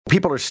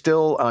People are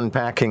still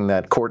unpacking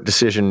that court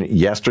decision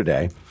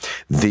yesterday.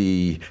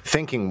 The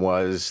thinking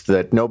was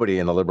that nobody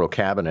in the Liberal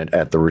cabinet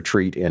at the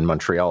retreat in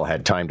Montreal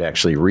had time to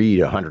actually read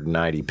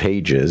 190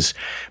 pages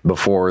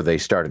before they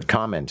started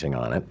commenting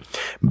on it.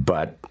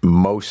 But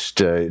most,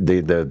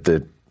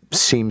 the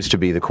seems to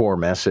be the core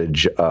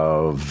message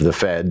of the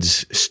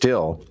feds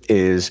still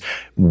is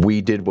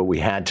we did what we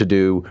had to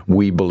do.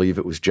 We believe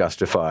it was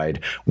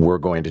justified. We're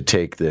going to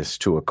take this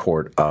to a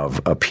court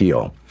of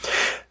appeal.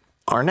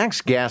 Our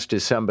next guest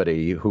is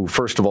somebody who,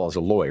 first of all, is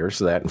a lawyer,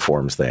 so that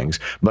informs things,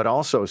 but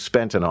also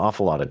spent an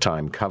awful lot of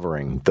time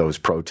covering those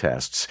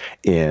protests,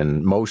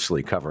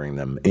 mostly covering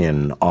them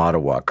in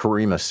Ottawa.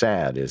 Karima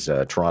Saad is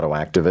a Toronto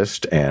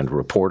activist and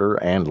reporter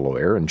and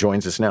lawyer and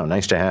joins us now.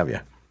 Nice to have you.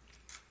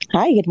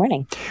 Hi, good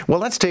morning. Well,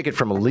 let's take it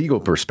from a legal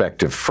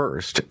perspective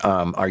first.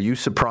 Are you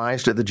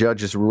surprised at the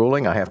judge's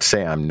ruling? I have to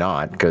say I'm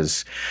not,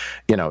 because,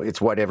 it's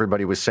what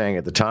everybody was saying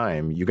at the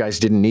time. You guys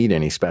didn't need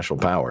any special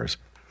powers.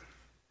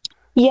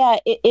 Yeah,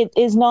 it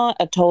is not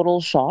a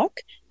total shock.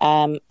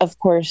 Of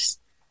course,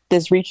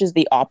 this reaches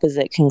the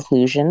opposite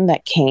conclusion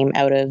that came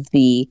out of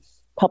the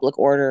public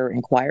order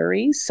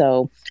inquiry.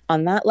 So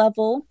on that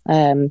level,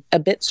 a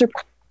bit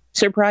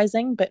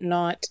surprising, but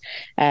not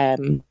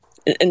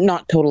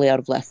totally out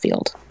of left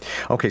field.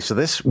 Okay, so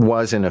this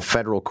was in a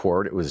federal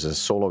court. It was a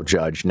solo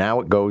judge. Now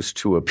it goes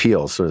to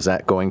appeal. So is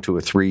that going to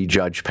a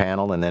 3-judge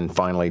panel and then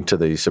finally to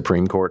the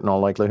Supreme Court in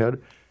all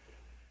likelihood?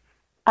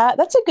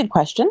 That's a good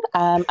question.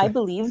 I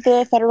believe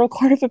the Federal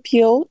Court of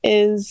Appeal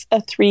is a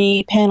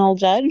 3-panel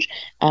judge,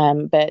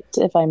 but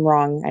if I'm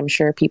wrong, I'm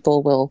sure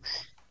people will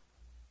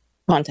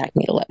contact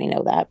me to let me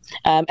know that.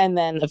 And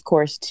then, of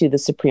course, to the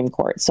Supreme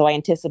Court. So I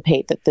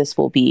anticipate that this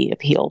will be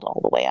appealed all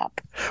the way up.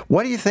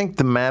 What do you think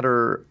the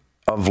matter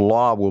of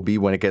law will be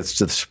when it gets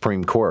to the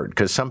Supreme Court?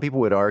 Because some people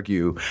would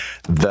argue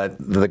that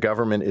the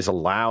government is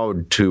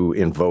allowed to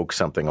invoke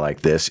something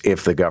like this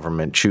if the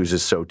government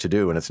chooses so to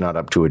do, and it's not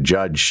up to a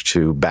judge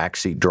to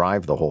backseat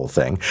drive the whole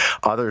thing.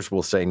 Others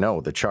will say,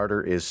 no, the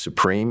charter is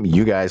supreme.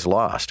 You guys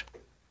lost.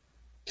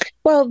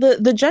 Well,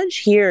 the judge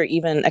here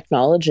even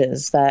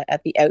acknowledges that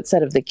at the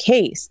outset of the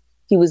case,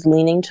 he was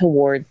leaning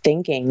toward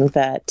thinking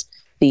that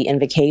the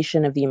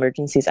invocation of the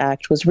Emergencies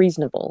Act was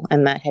reasonable,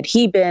 and that had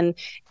he been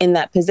in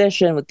that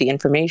position with the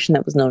information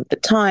that was known at the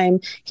time,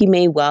 he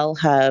may well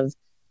have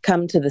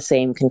come to the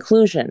same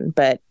conclusion.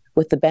 But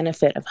with the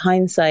benefit of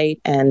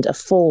hindsight and a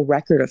full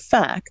record of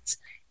facts,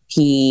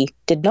 he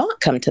did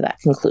not come to that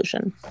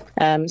conclusion.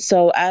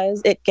 So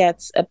as it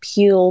gets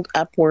appealed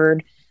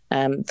upward,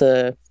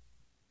 the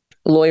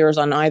lawyers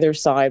on either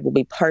side will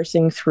be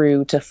parsing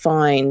through to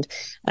find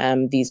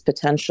these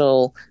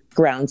potential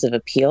grounds of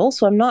appeal.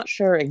 So I'm not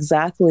sure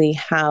exactly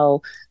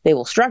how they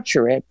will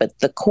structure it, but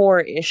the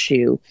core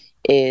issue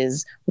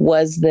is,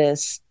 was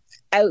this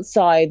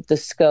outside the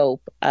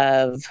scope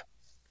of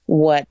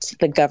what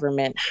the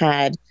government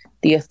had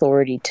the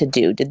authority to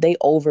do? Did they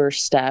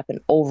overstep and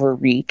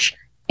overreach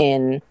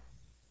in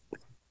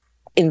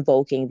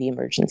invoking the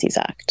Emergencies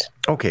Act?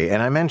 Okay,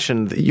 and I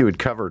mentioned that you had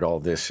covered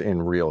all this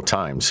in real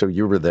time, so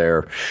you were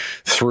there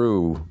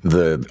through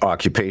the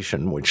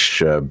occupation,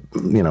 which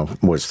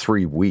was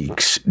 3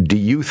 weeks. Do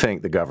you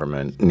think the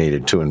government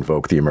needed to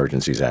invoke the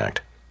Emergencies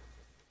Act?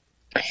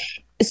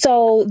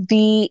 So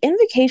the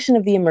invocation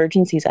of the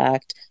Emergencies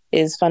Act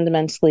is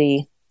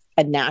fundamentally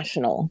a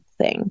national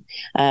thing.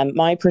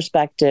 My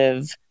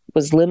perspective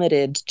was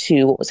limited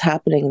to what was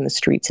happening in the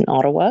streets in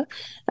Ottawa,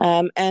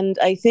 and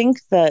I think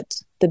that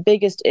the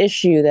biggest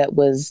issue that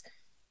was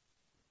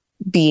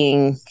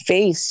being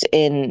faced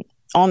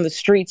on the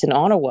streets in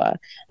Ottawa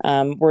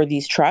were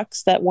these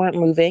trucks that weren't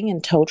moving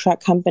and tow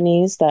truck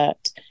companies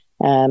that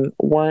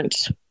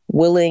weren't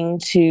willing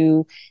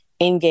to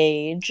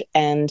engage,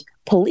 and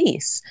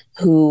police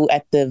who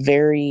at the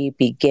very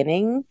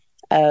beginning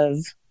of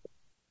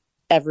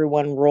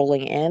everyone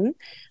rolling in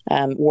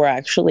were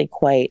actually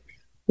quite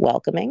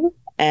welcoming,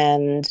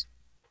 and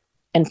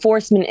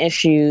enforcement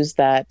issues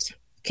that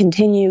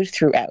continued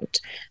throughout.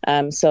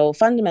 So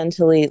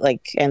fundamentally,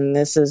 and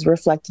this is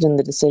reflected in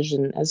the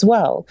decision as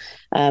well,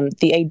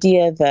 the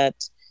idea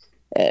that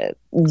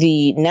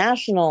the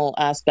national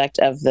aspect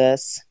of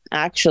this,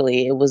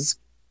 actually, it was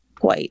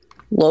quite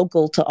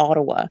local to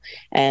Ottawa,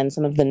 and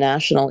some of the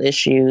national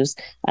issues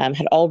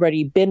had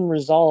already been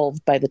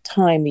resolved by the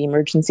time the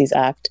Emergencies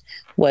Act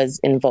was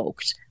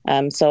invoked.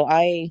 So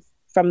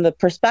from the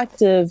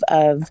perspective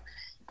of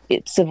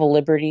civil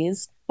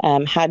liberties,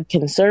 had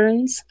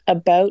concerns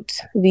about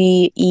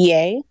the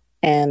EA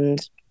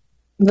and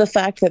the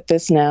fact that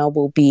this now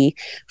will be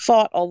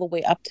fought all the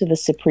way up to the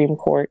Supreme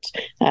Court.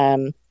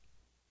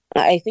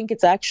 I think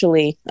it's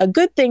actually a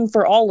good thing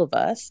for all of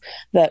us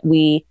that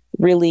we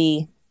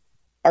really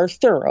are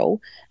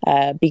thorough,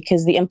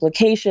 because the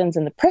implications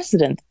and the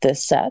precedent that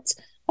this sets,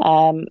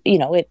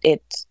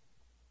 it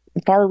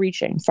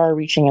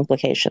far-reaching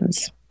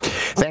implications.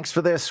 Thanks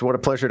for this. What a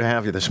pleasure to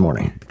have you this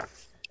morning.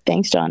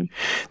 Thanks, John.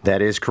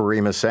 That is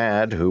Karima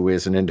Saad, who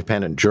is an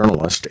independent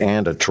journalist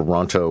and a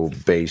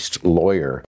Toronto-based lawyer.